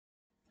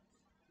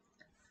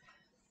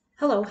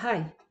Hello,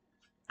 hi,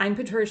 I'm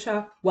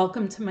Patricia.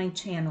 Welcome to my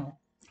channel.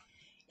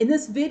 In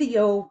this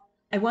video,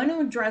 I want to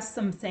address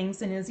some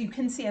things, and as you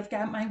can see, I've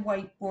got my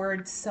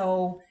whiteboard,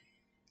 so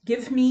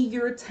give me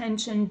your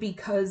attention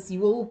because you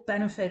will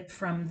benefit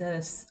from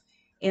this.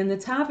 And the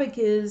topic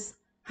is,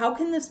 how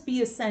can this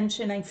be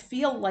ascension? I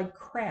feel like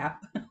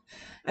crap.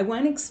 I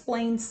want to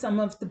explain some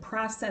of the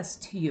process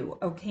to you,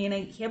 okay? And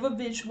I have a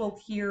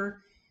visual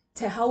here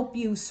to help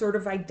you sort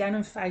of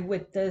identify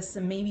with this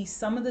and maybe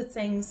some of the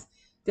things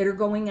that are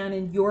going on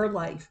in your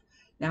life.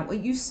 Not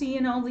what you see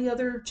in all the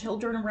other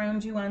children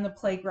around you on the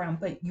playground,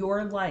 but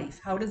your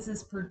life. How does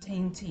this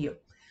pertain to you?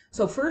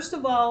 So first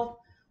of all,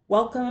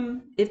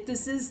 welcome. If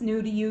this is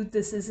new to you,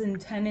 this is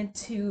intended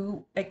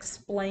to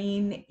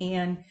explain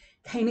and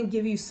kind of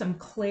give you some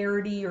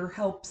clarity or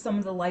help some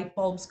of the light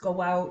bulbs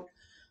go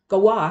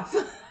off,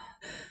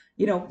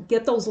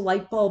 get those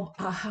light bulb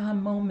aha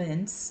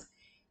moments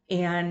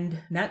and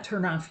not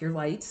turn off your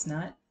lights,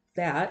 not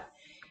that.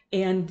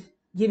 And,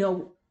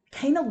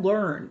 kind of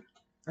learn,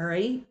 all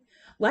right?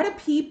 A lot of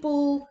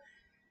people,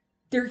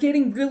 they're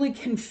getting really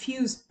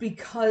confused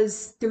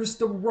because there's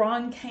the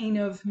wrong kind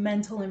of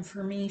mental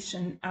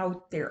information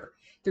out there.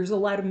 There's a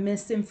lot of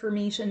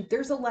misinformation.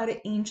 There's a lot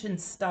of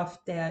ancient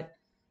stuff that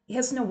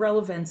has no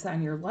relevance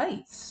on your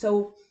life.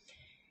 So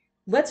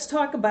let's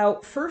talk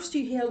about first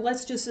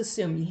let's just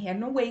assume you had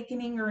an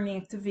awakening or an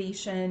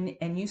activation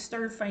and you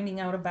started finding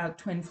out about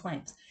twin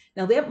flames.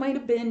 Now that might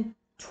have been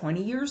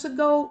 20 years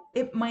ago.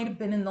 It might have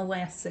been in the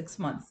last 6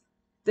 months.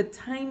 The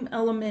time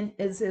element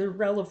is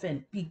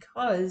irrelevant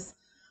because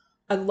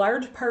a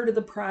large part of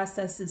the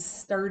process is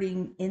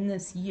starting in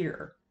this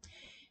year.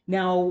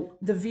 Now,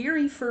 the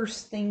very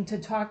first thing to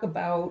talk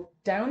about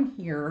down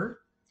here,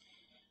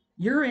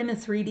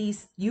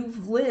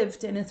 you've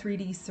lived in a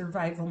 3D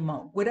survival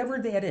mode, whatever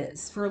that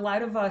is. For a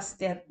lot of us,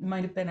 that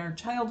might have been our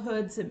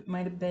childhoods, it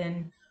might have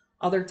been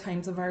other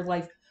times of our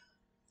life.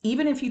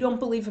 Even if you don't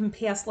believe in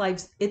past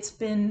lives, it's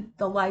been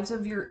the lives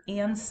of your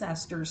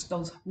ancestors,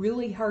 those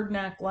really hard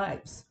knock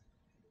lives.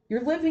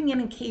 You're living in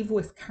a cave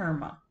with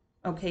karma,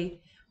 okay?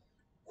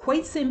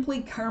 Quite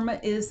simply, karma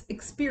is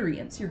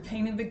experience. You're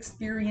kind of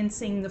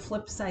experiencing the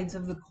flip sides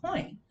of the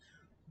coin.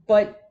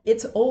 But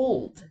it's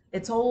old.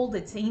 It's old.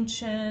 It's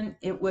ancient.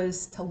 It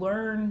was to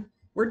learn.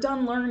 We're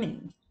done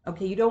learning.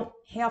 Okay, you don't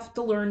have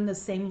to learn the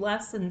same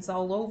lessons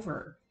all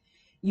over.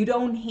 You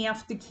don't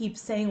have to keep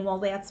saying, well,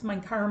 that's my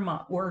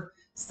karma, or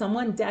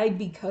someone died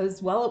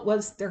because, well, it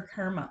was their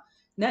karma.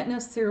 Not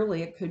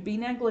necessarily. It could be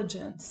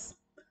negligence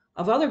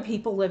of other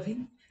people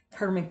living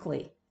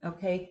karmically.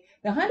 Okay,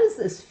 now how does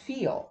this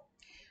feel?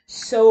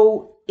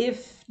 So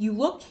if you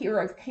look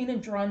here, I've kind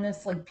of drawn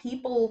this like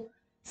people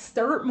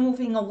start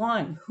moving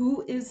along.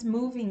 Who is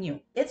moving you?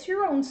 It's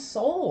your own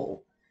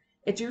soul.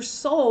 It's your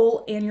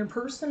soul and your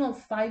personal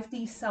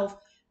 5D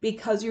self,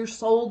 because your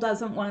soul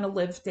doesn't want to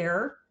live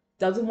there,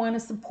 doesn't want to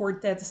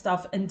support that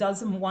stuff, and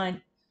doesn't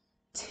want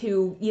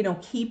to,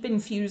 keep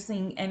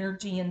infusing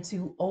energy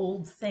into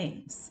old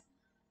things.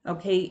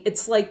 Okay,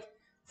 it's like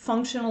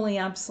functionally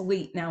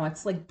obsolete now.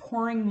 It's like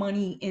pouring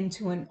money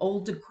into an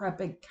old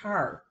decrepit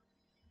car.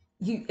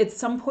 At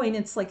some point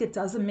it's like it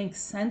doesn't make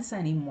sense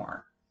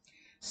anymore.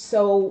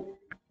 So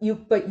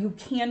but you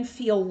can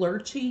feel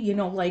lurchy,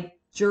 like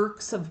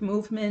jerks of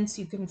movements.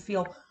 You can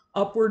feel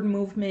upward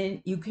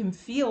movement. You can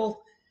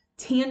feel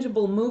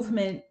tangible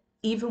movement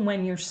even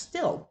when you're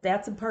still.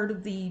 That's a part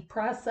of the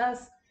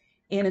process.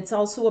 And it's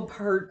also a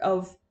part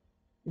of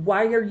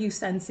why are you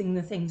sensing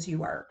the things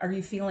you are? Are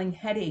you feeling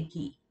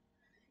headachy?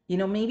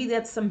 Maybe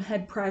that's some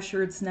head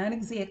pressure. It's not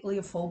exactly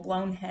a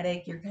full-blown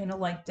headache. You're kind of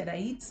like, did I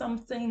eat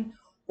something?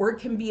 Or it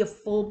can be a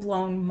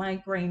full-blown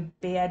migraine,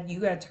 bad. You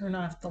got to turn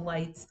off the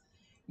lights.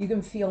 You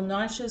can feel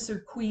nauseous or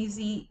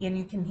queasy, and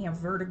you can have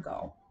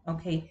vertigo.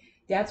 Okay,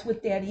 that's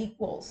what that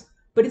equals.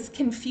 But it's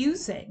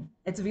confusing.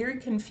 It's very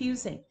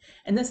confusing.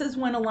 And this is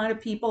when a lot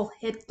of people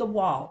hit the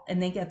wall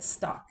and they get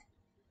stuck.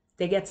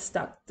 They get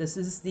stuck. This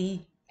is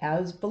the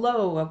as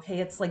below.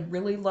 Okay, it's like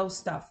really low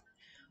stuff.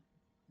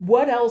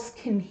 What else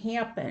can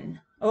happen?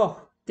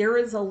 Oh, there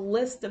is a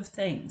list of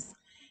things.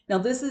 Now,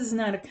 this is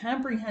not a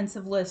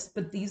comprehensive list,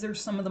 but these are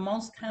some of the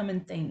most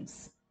common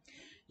things.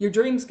 Your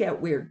dreams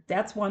get weird.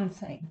 That's one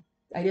thing.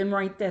 I didn't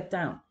write that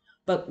down.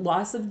 But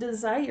loss of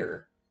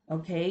desire,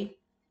 okay?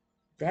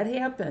 That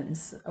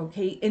happens,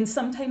 okay? And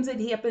sometimes it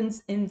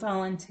happens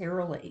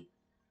involuntarily.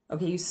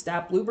 Okay, you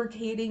stop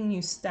lubricating,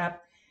 you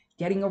stop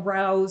getting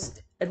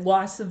aroused, a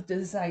loss of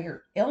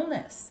desire.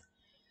 Illness.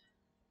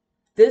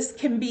 This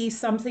can be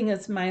something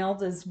as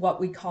mild as what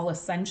we call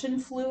ascension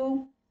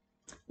flu.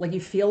 Like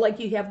you feel like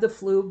you have the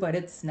flu, but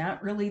it's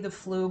not really the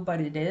flu, but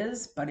it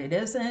is, but it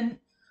isn't.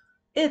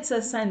 It's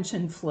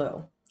ascension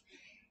flu.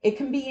 It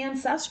can be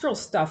ancestral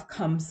stuff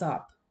comes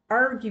up,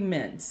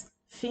 arguments,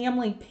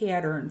 family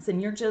patterns,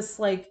 and you're just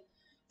like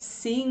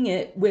seeing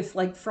it with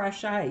like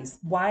fresh eyes.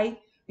 Why?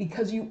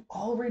 Because you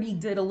already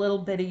did a little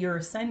bit of your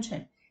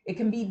ascension. It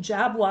can be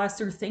job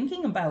loss or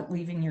thinking about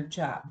leaving your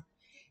job.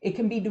 It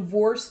can be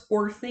divorce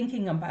or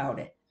thinking about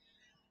it.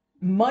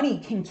 money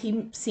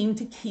can seem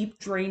to keep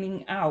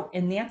draining out,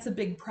 and that's a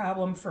big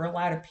problem for a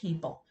lot of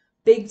people.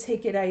 Big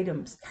ticket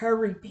items, car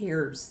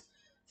repairs,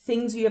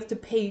 things you have to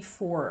pay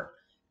for,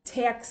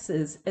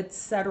 taxes,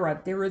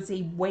 etc. There is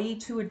a way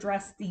to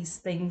address these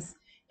things,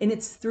 and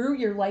it's through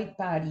your light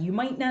body. You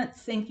might not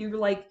think, you're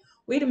like,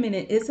 wait a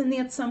minute, isn't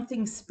that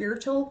something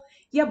spiritual?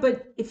 Yeah,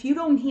 but if you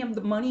don't have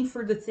the money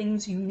for the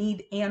things you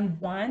need and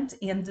want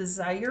and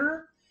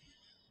desire,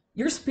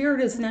 your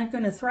spirit is not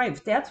going to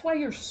thrive. That's why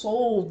your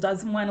soul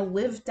doesn't want to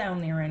live down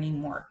there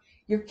anymore.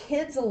 Your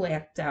kids will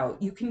act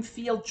out. You can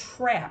feel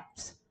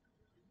trapped.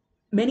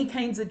 Many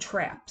kinds of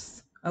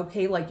traps.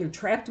 Okay, like you're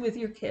trapped with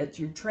your kids,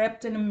 you're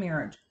trapped in a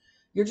marriage,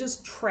 you're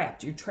just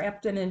trapped, you're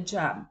trapped in a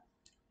job.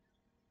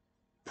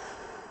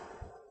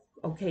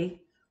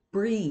 Okay,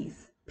 breathe,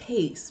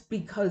 pace,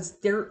 because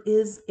there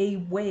is a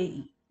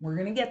way. We're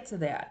going to get to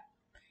that.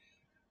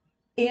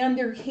 And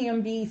there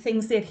can be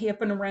things that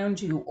happen around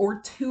you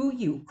or to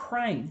you,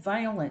 crime,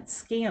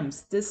 violence,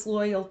 scams,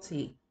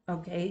 disloyalty.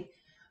 Okay.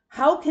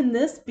 How can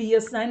this be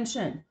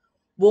ascension?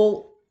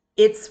 Well,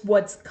 it's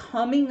what's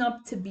coming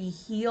up to be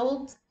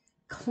healed,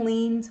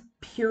 cleaned,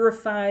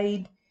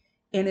 purified,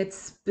 and it's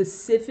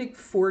specific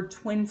for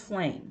twin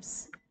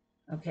flames.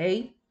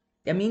 Okay.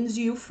 That means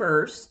you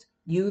first,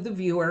 you the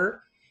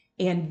viewer,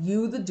 and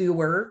you the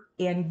doer,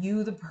 and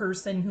you the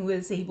person who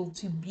is able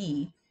to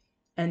be.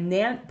 And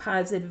that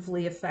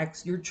positively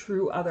affects your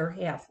true other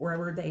half,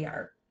 wherever they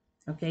are,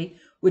 okay?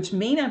 Which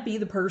may not be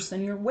the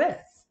person you're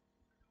with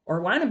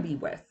or want to be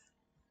with,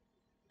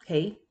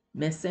 okay?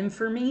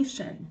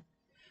 Misinformation.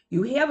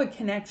 You have a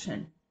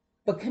connection,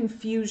 but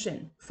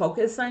confusion.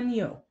 Focus on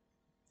you,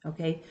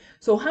 okay?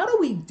 So how do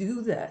we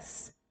do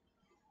this?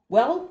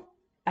 Well,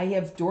 I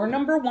have door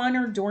number 1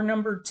 or door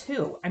number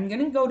 2. I'm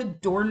going to go to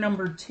door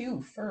number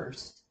 2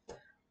 first.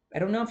 I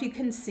don't know if you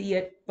can see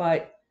it,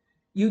 but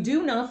you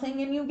do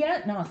nothing and you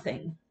get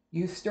nothing.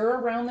 You stir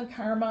around the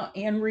karma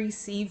and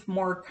receive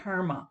more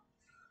karma.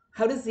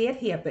 How does that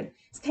happen?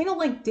 It's kind of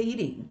like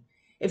dating.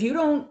 If you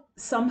don't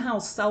somehow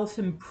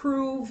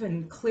self-improve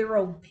and clear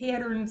old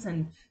patterns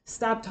and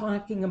stop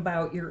talking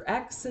about your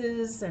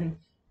exes, and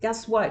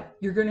guess what?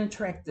 You're going to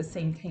attract the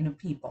same kind of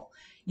people.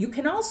 You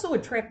can also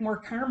attract more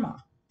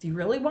karma. Do you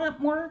really want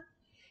more?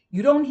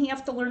 You don't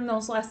have to learn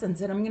those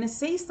lessons. And I'm going to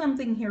say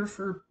something here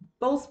for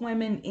both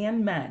women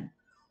and men.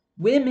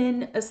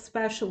 Women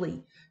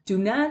especially, do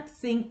not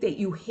think that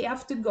you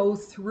have to go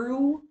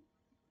through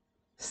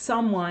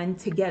someone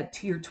to get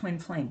to your twin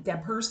flame.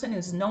 That person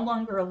is no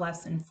longer a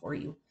lesson for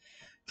you.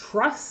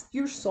 Trust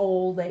your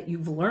soul that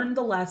you've learned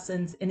the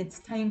lessons, and it's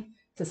time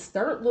to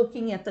start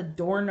looking at the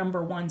door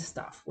number 1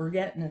 stuff. We're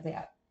getting to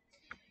that.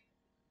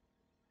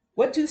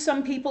 What do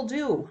some people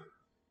do?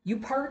 You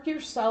park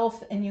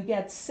yourself and you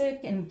get sick,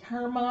 and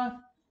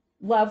karma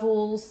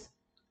levels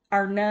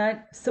are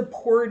not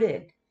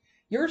supported.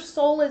 Your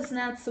soul is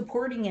not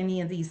supporting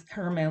any of these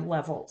karma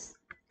levels.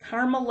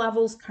 Karma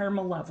levels,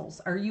 karma levels.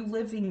 Are you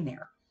living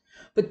there?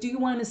 But do you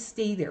want to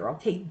stay there?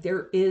 Okay,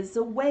 there is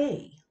a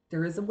way.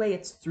 There is a way.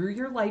 It's through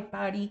your light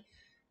body,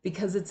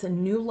 because it's a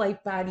new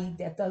light body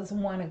that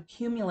doesn't want to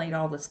accumulate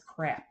all this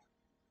crap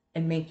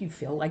and make you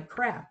feel like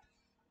crap.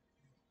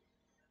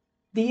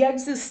 The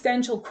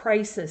existential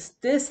crisis.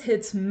 This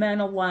hits men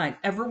a lot.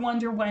 Ever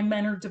wonder why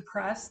men are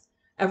depressed?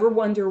 Ever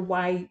wonder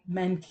why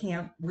men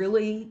can't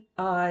really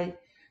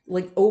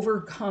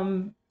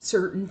overcome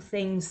certain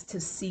things to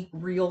seek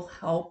real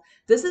help?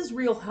 This is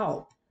real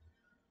help.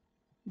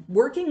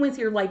 Working with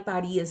your light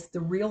body is the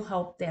real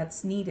help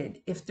that's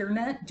needed. If they're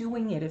not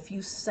doing it, if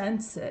you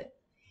sense it,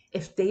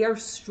 if they are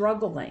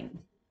struggling,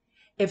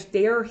 if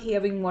they're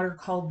having what are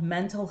called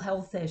mental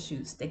health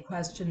issues, they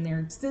question their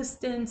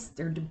existence,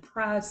 they're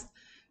depressed,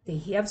 they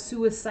have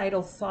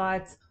suicidal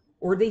thoughts,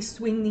 or they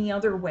swing the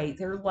other way.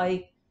 They're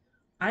like,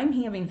 I'm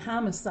having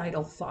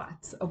homicidal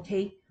thoughts,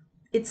 okay?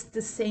 It's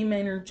the same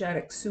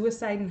energetic,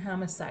 suicide and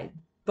homicide,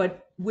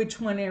 but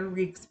which one are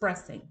we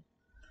expressing?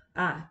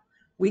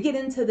 We get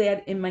into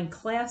that in my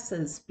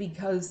classes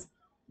because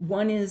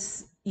one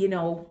is,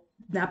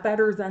 not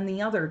better than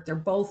the other. They're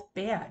both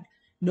bad.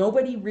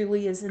 Nobody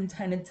really is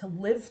intended to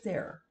live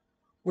there,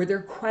 where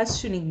they're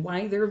questioning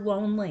why they're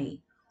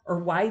lonely or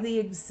why they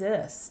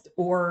exist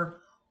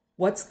or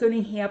what's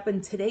going to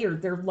happen today, or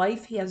their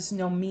life has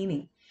no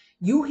meaning.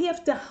 You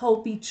have to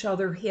help each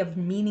other have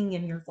meaning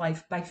in your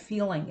life by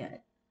feeling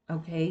it,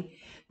 okay?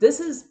 This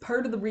is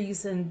part of the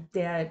reason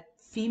that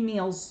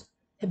females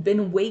have been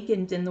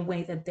awakened in the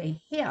way that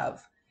they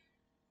have.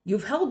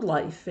 You've held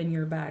life in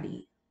your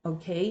body,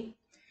 okay?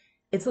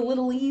 It's a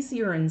little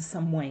easier in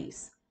some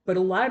ways, but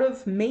a lot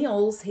of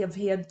males have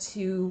had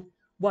to,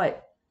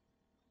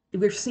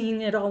 we're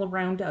seeing it all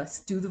around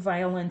us, do the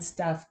violent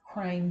stuff,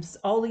 crimes,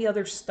 all the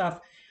other stuff.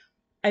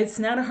 It's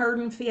not a hard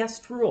and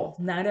fast rule.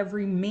 Not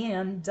every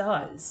man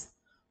does,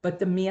 but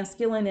the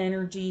masculine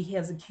energy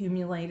has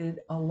accumulated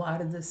a lot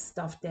of this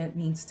stuff that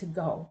needs to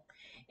go.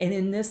 And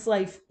in this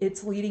life,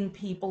 it's leading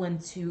people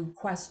into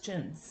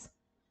questions,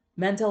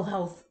 mental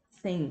health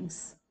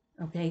things,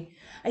 okay?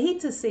 I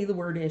hate to say the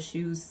word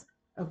issues,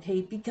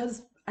 okay,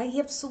 because I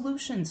have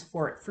solutions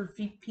for it for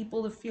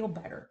people to feel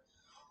better.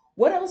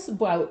 What else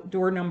about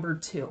door number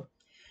 2?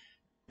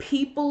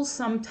 People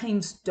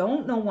sometimes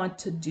don't know what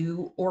to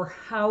do or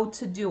how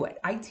to do it.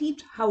 I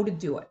teach how to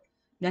do it,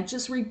 not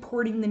just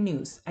reporting the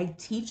news. I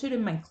teach it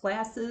in my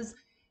classes,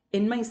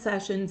 in my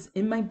sessions,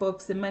 in my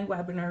books, in my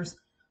webinars.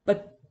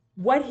 But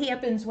what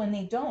happens when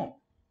they don't?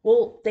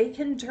 Well, they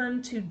can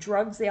turn to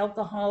drugs,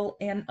 alcohol,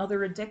 and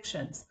other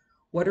addictions.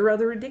 What are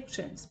other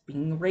addictions?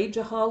 Being a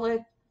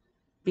rageaholic,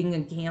 being a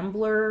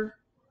gambler,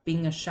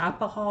 being a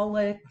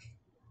shopaholic,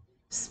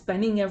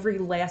 spending every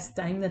last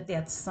dime that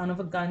that son of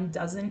a gun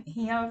doesn't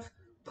have,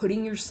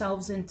 putting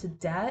yourselves into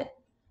debt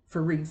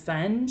for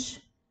revenge.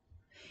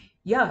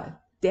 Yeah,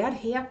 that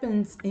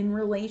happens in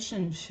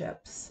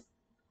relationships.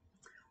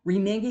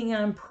 Reneging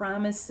on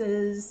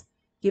promises,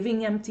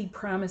 giving empty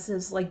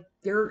promises, like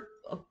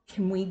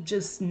can we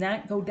just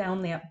not go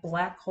down that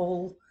black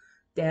hole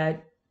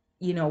that,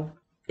 you know,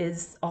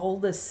 is all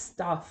this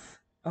stuff,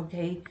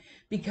 okay?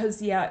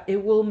 Because yeah,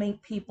 it will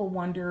make people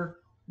wonder,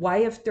 why,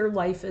 if their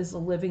life is a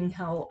living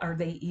hell, are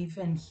they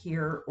even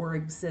here or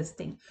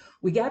existing?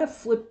 We got to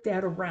flip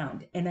that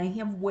around. And I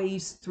have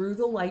ways through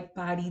the light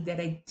body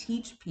that I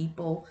teach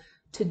people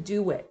to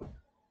do it.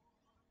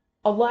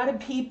 A lot of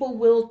people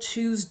will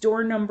choose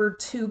door number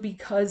 2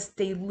 because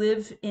they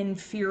live in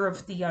fear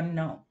of the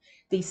unknown.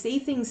 They say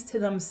things to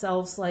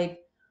themselves like,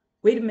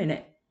 wait a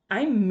minute,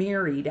 I'm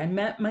married, I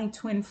met my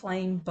twin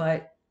flame,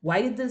 but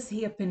why did this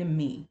happen to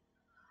me?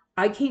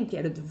 I can't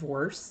get a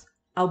divorce.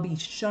 I'll be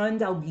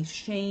shunned, I'll be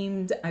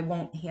shamed, I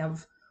won't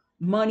have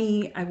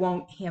money, I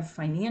won't have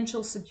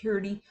financial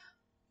security.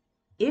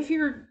 If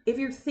you're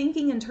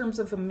thinking in terms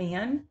of a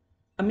man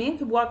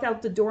could walk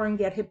out the door and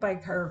get hit by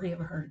a car or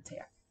have a heart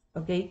attack.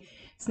 Okay?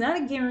 It's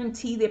not a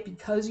guarantee that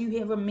because you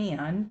have a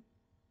man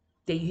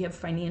that you have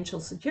financial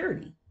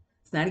security.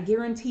 It's not a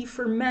guarantee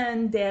for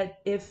men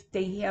that if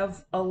they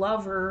have a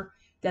lover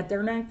that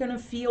they're not going to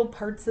feel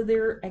parts of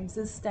their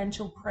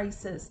existential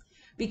crisis,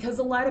 because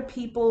a lot of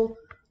people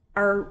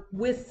are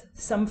with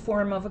some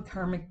form of a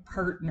karmic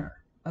partner,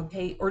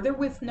 okay? Or they're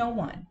with no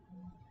one.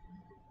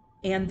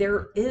 And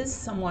there is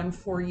someone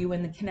for you,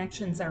 and the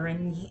connections are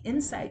in the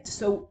inside.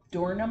 So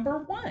door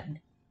number 1.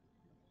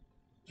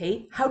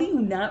 Okay, how do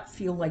you not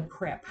feel like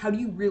crap? How do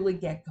you really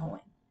get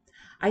going?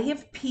 I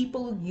have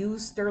people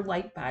use their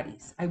light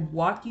bodies. I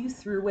walk you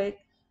through it.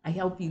 I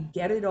help you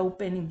get it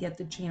open and get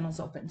the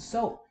channels open.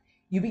 So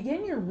you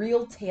begin your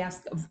real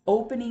task of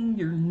opening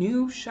your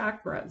new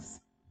chakras,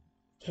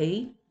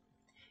 okay?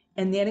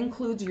 And that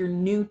includes your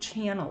new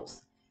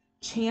channels.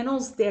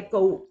 Channels that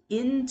go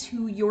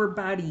into your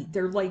body.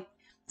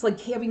 It's like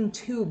having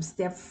tubes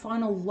that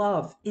funnel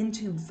love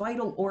into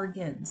vital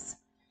organs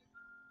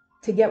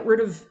to get rid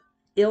of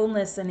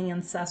illness and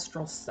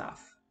ancestral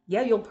stuff.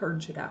 Yeah, you'll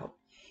purge it out.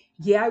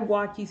 Yeah, I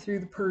walk you through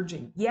the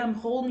purging. Yeah, I'm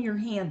holding your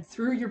hand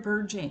through your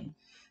purging.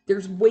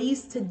 There's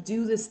ways to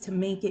do this to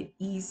make it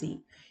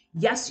easy.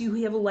 Yes, you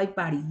have a light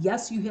body.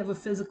 Yes, you have a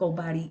physical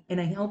body, and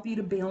I help you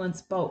to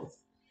balance both.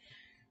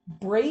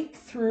 Break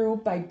through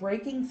by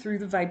breaking through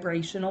the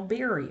vibrational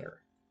barrier.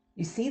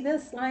 You see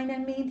this line I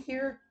made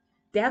here?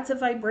 That's a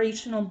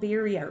vibrational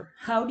barrier.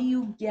 How do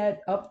you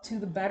get up to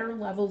the better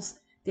levels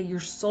that your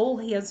soul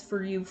has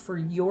for you for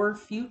your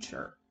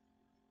future?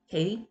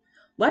 Okay?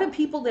 A lot of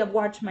people that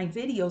watch my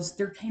videos,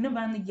 they're kind of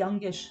on the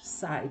youngish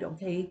side,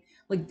 okay?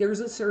 Like there's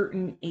a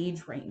certain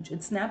age range.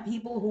 It's not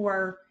people who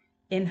are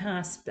in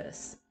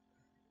hospice,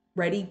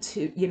 ready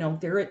to,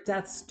 they're at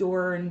death's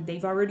door and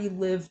they've already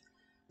lived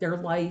their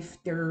life.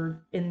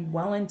 They're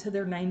well into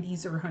their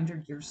 90s or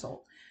 100 years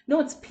old. No,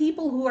 it's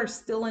people who are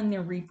still in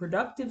their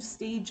reproductive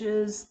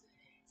stages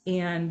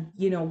and,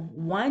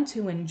 want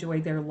to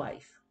enjoy their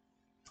life.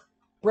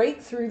 Break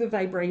through the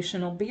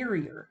vibrational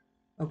barrier,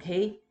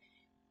 okay?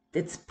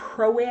 It's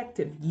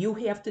proactive. You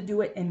have to do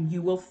it and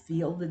you will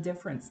feel the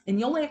difference. And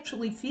you'll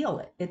actually feel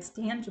it. It's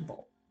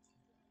tangible.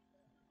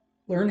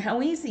 Learn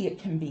how easy it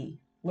can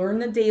be. Learn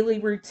the daily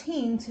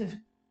routine to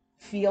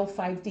feel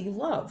 5D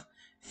love.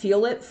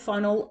 Feel it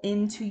funnel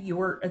into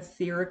your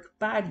etheric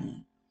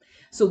body.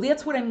 So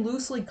that's what I'm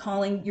loosely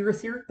calling your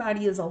etheric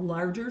body is a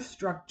larger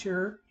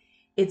structure.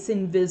 It's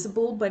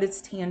invisible, but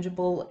it's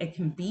tangible. It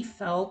can be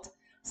felt.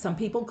 Some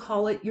people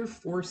call it your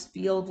force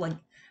field. Like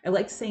I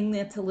like saying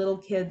that to little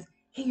kids.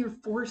 Hey, your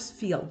force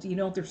field.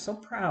 They're so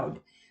proud.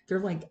 They're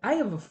like, I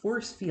have a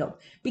force field,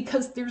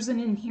 because there's an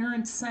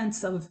inherent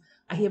sense of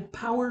I have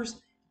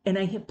powers and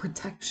I have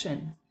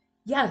protection.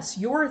 Yes,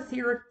 your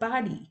etheric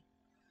body.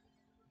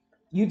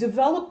 You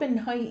develop and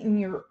heighten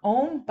your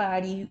own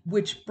body,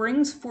 which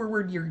brings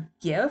forward your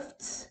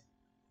gifts,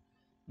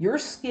 your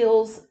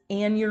skills,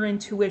 and your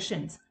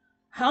intuitions.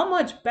 How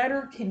much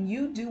better can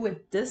you do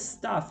with this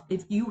stuff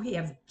if you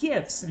have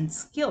gifts and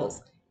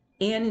skills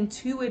and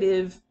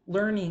intuitive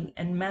learning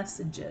and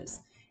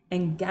messages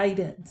and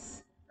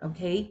guidance?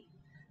 Okay?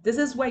 This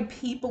is why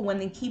people, when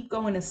they keep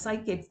going to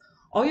psychics,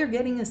 all you're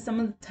getting is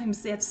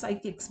sometimes that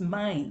psychic's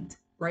mind,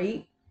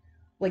 right?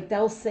 Like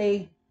they'll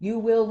say, you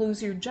will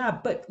lose your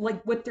job. But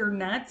like what they're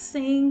not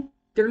saying,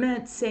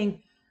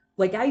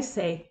 Like I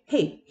say,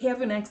 hey,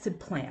 have an exit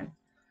plan.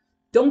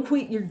 Don't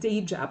quit your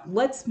day job.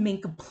 Let's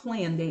make a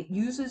plan that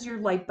uses your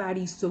light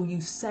body so you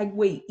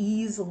segue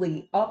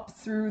easily up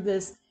through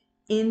this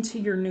into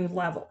your new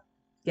level.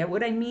 Get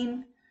what I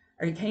mean?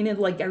 Are you kind of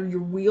like, are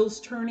your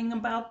wheels turning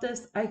about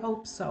this? I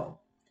hope so.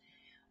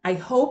 I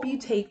hope you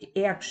take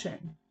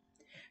action,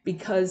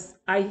 because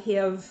I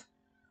have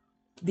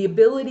the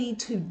ability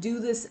to do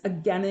this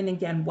again and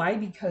again. Why?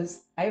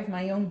 Because I have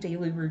my own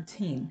daily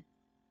routine.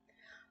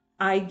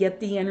 I get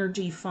the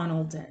energy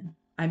funneled in.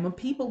 I'm a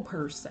people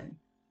person,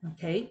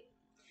 okay?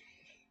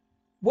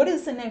 What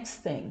is the next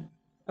thing?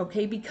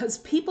 Okay, because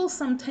people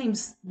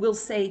sometimes will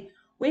say,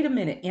 wait a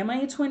minute, am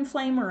I a twin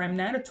flame, or I'm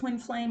not a twin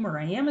flame, or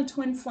I am a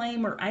twin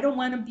flame, or I don't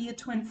want to be a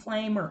twin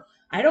flame, or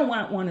I don't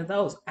want one of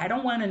those. I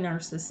don't want a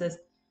narcissist.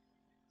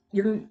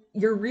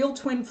 Your real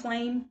twin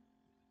flame,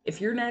 if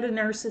you're not a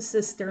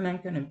narcissist, they're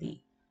not going to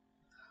be.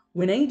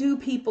 When I do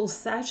people's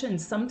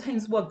sessions,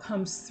 sometimes what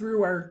comes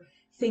through are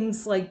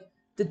things like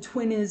the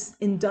twin is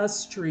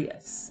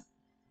industrious.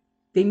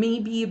 They may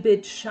be a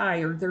bit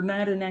shy, or they're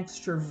not an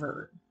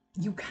extrovert.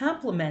 You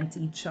complement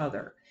each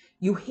other.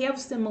 You have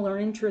similar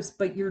interests,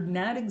 but you're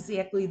not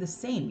exactly the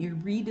same. You're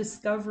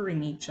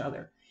rediscovering each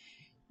other.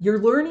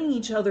 You're learning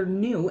each other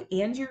new,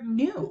 and you're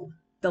new.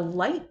 The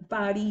light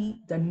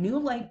body, the new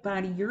light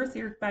body, your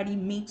etheric body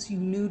makes you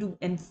new to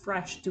and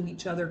fresh to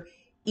each other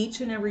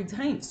each and every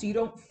time. So you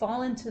don't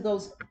fall into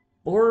those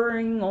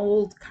boring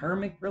old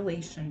karmic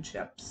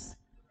relationships.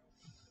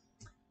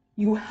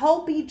 You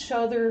help each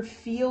other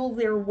feel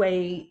their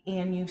way,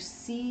 and you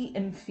see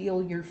and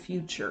feel your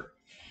future.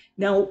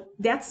 Now,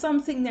 that's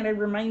something that I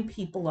remind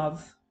people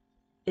of,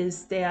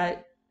 is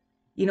that,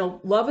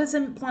 love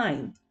isn't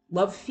blind.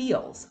 Love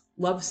feels,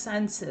 love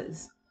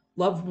senses,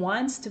 love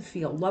wants to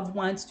feel, love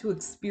wants to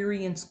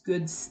experience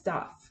good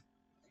stuff.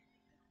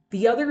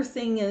 The other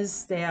thing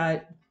is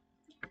that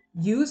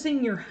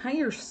using your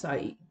higher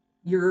sight,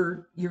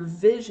 your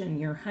vision,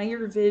 your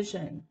higher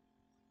vision,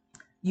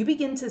 you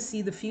begin to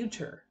see the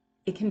future.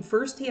 It can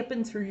first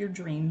happen through your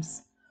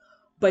dreams,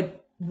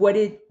 but what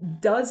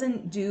it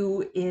doesn't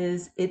do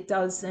is it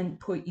doesn't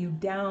put you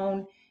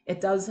down.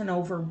 It doesn't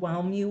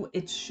overwhelm you.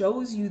 It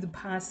shows you the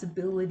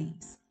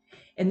possibilities.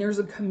 And there's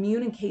a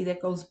communique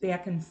that goes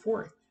back and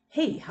forth.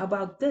 Hey, how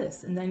about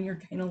this? And then you're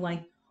kind of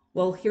like,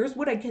 well, here's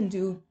what I can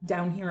do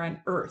down here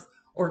on Earth.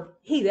 Or,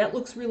 hey, that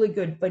looks really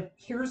good, but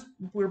here's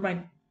where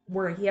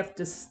I have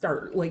to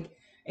start. Like,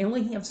 I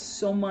only have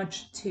so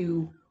much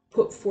to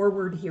put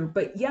forward here,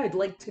 but yeah, I'd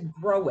like to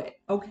grow it.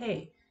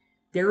 Okay,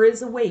 there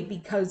is a way,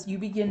 because you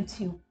begin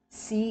to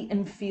see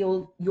and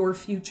feel your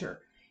future.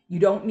 You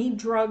don't need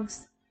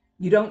drugs.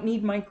 You don't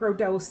need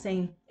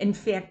microdosing. In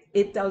fact,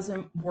 it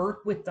doesn't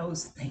work with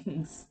those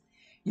things.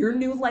 Your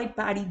new light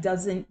body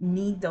doesn't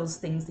need those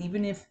things.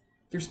 Even if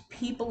there's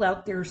people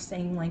out there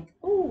saying like,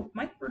 oh,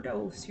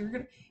 microdose, you're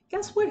going to,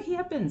 guess what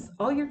happens?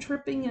 All you're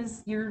tripping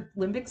is your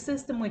limbic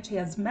system, which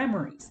has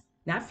memories,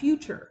 not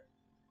future.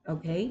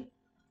 Okay?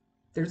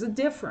 There's a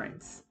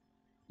difference.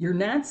 You're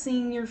not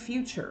seeing your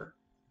future.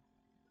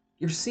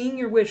 You're seeing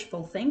your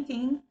wishful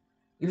thinking.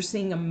 You're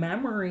seeing a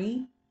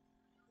memory.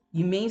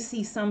 You may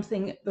see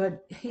something,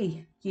 but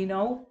hey,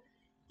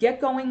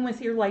 get going with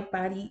your light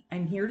body.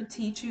 I'm here to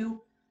teach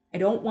you. I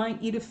don't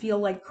want you to feel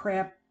like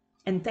crap.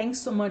 And thanks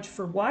so much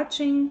for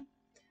watching.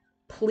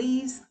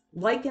 Please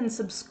like and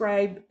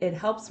subscribe. It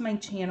helps my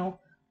channel.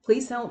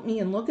 Please help me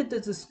and look at the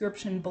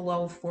description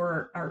below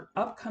for our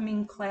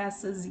upcoming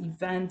classes,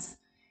 events,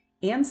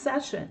 and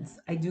sessions.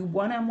 I do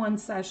one-on-one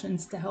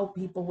sessions to help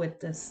people with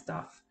this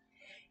stuff.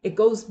 It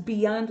goes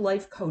beyond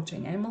life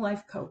coaching. I'm a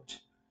life coach.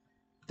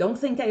 Don't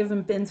think I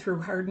haven't been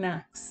through hard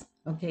knocks,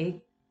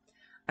 okay?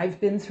 I've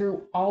been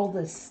through all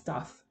this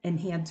stuff and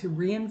had to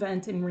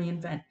reinvent and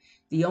reinvent.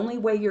 The only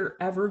way you're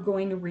ever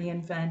going to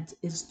reinvent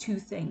is two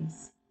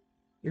things: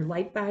 your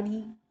light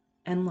body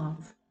and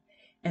love.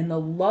 And the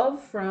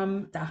love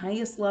from the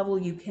highest level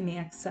you can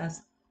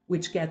access,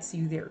 which gets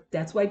you there.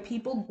 That's why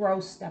people grow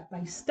step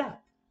by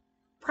step.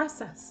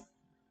 Process.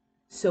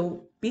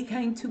 So be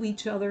kind to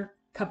each other,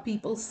 cut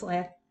people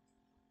slack.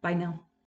 Bye now.